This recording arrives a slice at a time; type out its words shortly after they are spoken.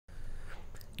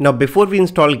Now before we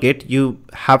install Git, you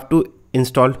have to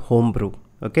install Homebrew,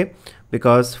 okay?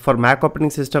 Because for Mac operating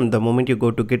system, the moment you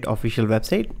go to Git official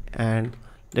website, and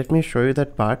let me show you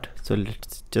that part. So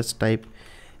let's just type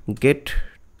Git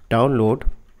download,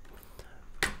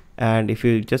 and if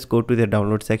you just go to the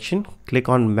download section, click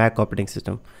on Mac operating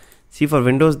system. See, for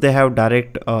Windows they have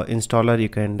direct installer, you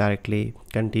can directly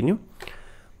continue,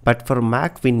 but for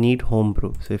Mac we need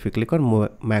Homebrew. So if you click on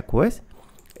Mac OS,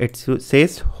 it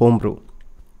says Homebrew.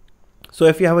 So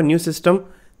if you have a new system,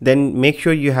 then make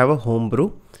sure you have a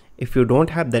Homebrew. If you don't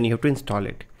have, then you have to install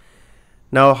it.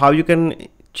 Now how you can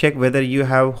check whether you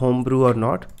have Homebrew or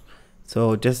not?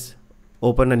 So just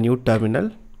open a new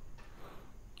terminal.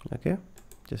 Okay,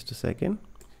 just a second.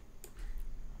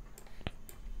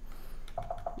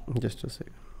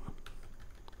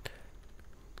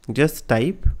 Just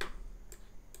type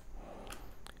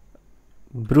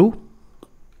brew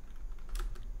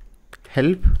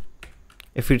help.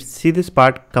 If you see this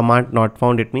part, command not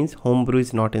found, it means Homebrew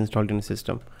is not installed in the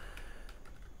system.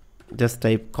 Just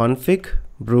type config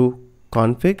brew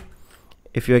config.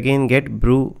 If you again get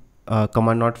brew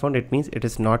command not found, it means it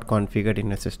is not configured in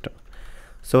your system.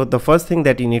 So the first thing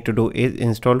that you need to do is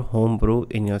install Homebrew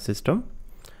in your system.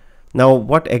 Now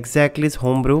what exactly is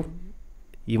Homebrew,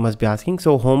 you must be asking.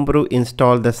 So Homebrew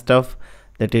install the stuff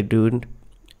that you do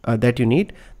that you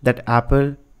need that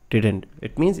Apple didn't.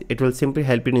 It means it will simply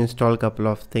help you to install a couple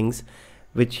of things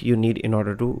which you need in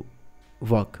order to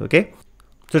work. Okay,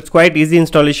 so it's quite easy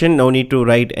installation. No need to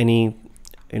write any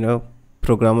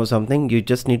program or something. You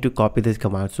just need to copy this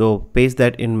command. So paste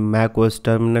that in Mac OS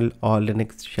terminal or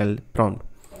Linux shell prompt.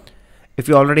 If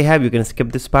you already have, you can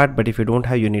skip this part, but if you don't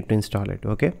have, you need to install it.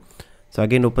 Okay, so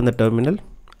again open the terminal,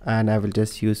 and I will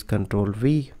just use Control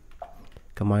V,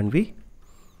 Command V.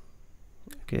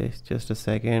 Okay, just a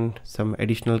second, some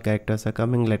additional characters are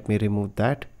coming. Let me remove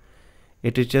that.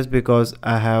 It is just because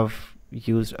I have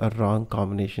used a wrong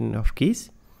combination of keys.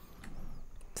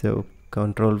 So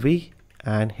Control V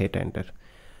and hit enter.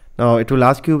 Now it will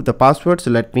ask you the password,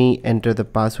 so let me enter the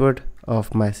password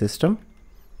of my system.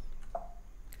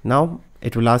 Now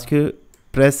it will ask you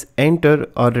press enter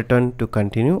or return to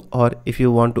continue, or if you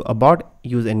want to abort,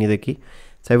 use any other key.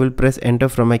 So I will press enter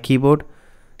from my keyboard.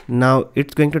 Now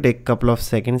it's going to take a couple of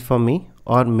seconds for me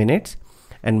or minutes,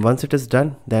 and once it is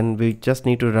done, then we just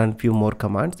need to run few more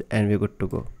commands and we're good to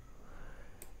go.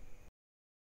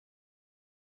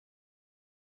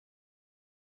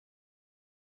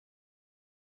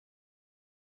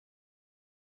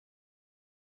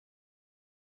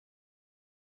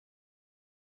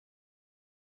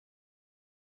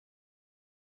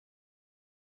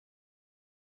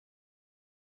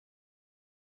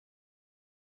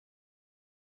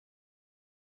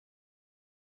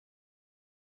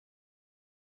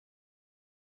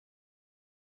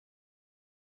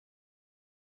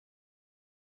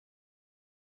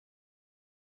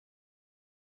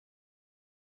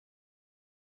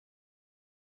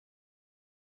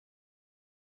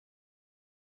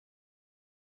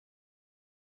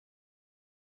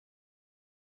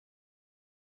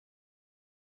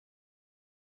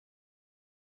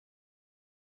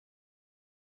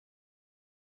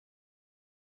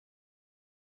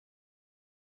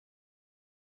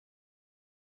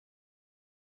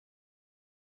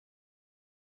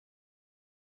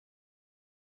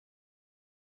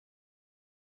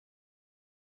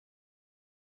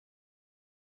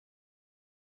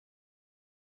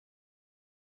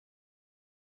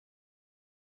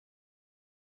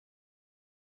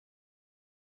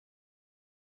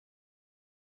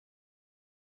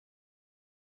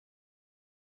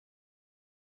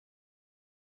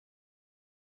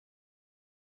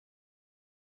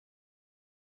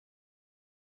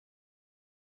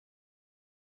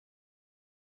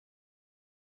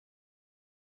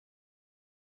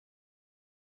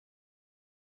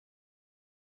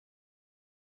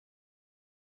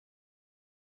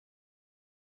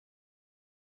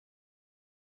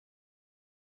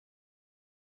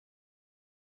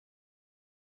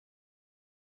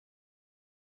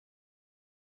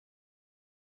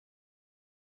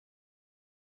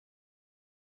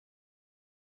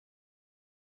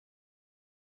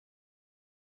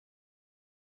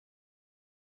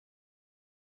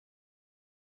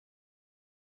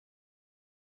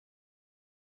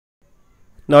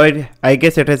 Now I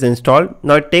guess it has installed.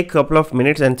 Now it takes a couple of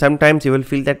minutes, and sometimes you will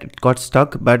feel that it got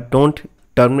stuck, but don't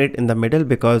terminate in the middle,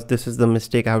 because this is the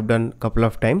mistake I've done a couple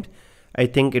of times. I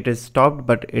think it is stopped,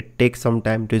 but it takes some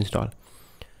time to install.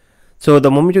 So the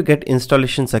moment you get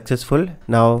installation successful,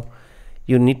 now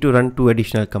you need to run two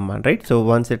additional commands, right? So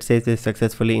once it says it's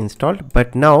successfully installed,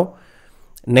 but now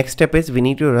Next step is we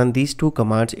need to run these two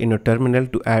commands in your terminal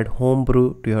to add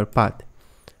homebrew to your path.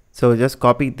 So just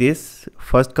copy this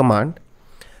first command.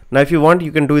 Now if you want,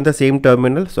 you can do in the same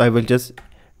terminal. So I will just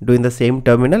do in the same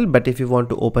terminal, but if you want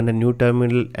to open a new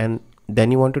terminal and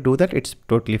then you want to do that, it's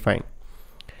totally fine.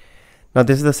 Now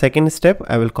this is the second step.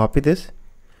 I will copy this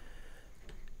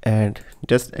and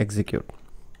just execute.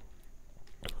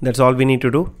 That's all we need to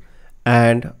do.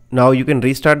 And now you can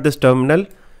restart this terminal,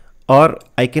 or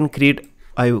I can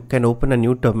open a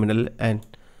new terminal and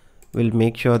we'll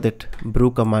make sure that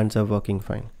brew commands are working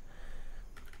fine.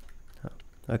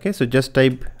 Okay, so just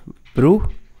type brew,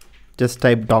 just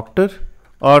type doctor,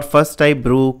 or first type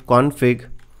brew config.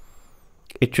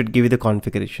 It should give you the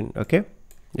configuration. Okay,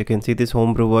 you can see this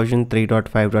homebrew version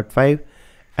 3.5.5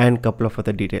 and couple of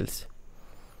other details.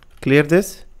 Clear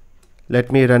this.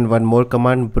 Let me run one more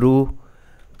command, brew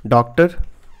doctor,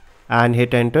 and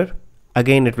hit enter.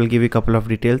 Again, it will give you a couple of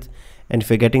details, and if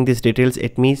you're getting these details,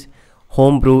 it means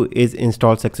homebrew is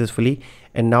installed successfully,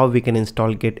 and now we can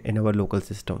install Git in our local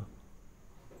system.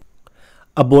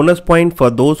 A bonus point for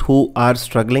those who are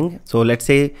struggling. So let's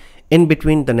say in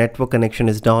between the network connection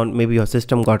is down, maybe your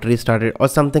system got restarted or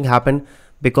something happened.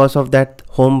 Because of that,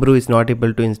 homebrew is not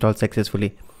able to install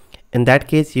successfully. In that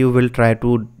case, you will try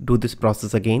to do this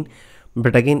process again,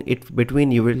 but again,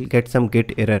 between you will get some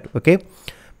Git error. Okay,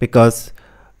 because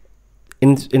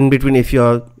in between, if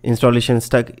your installation is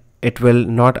stuck, it will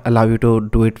not allow you to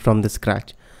do it from the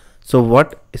scratch. So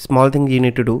what small thing you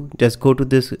need to do, just go to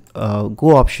this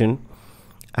go option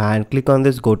and click on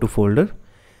this go to folder,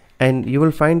 and you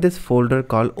will find this folder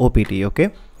called opt. Okay,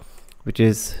 which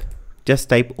is just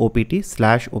type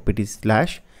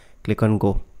opt/opt/ click on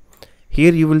go.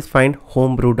 Here you will find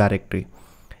homebrew directory.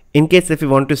 In case if you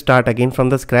want to start again from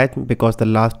the scratch because the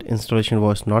last installation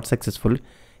was not successful,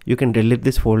 you can delete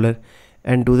this folder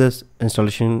and do this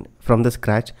installation from the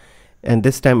scratch, and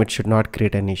this time it should not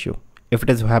create an issue. If it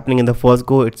is happening in the first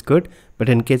go, it's good, but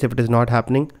in case if it is not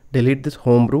happening, delete this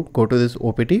homebrew, go to this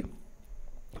opt,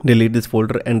 delete this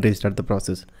folder and restart the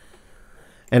process.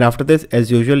 And after this, as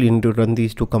usual, you need to run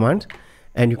these two commands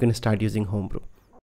and you can start using homebrew.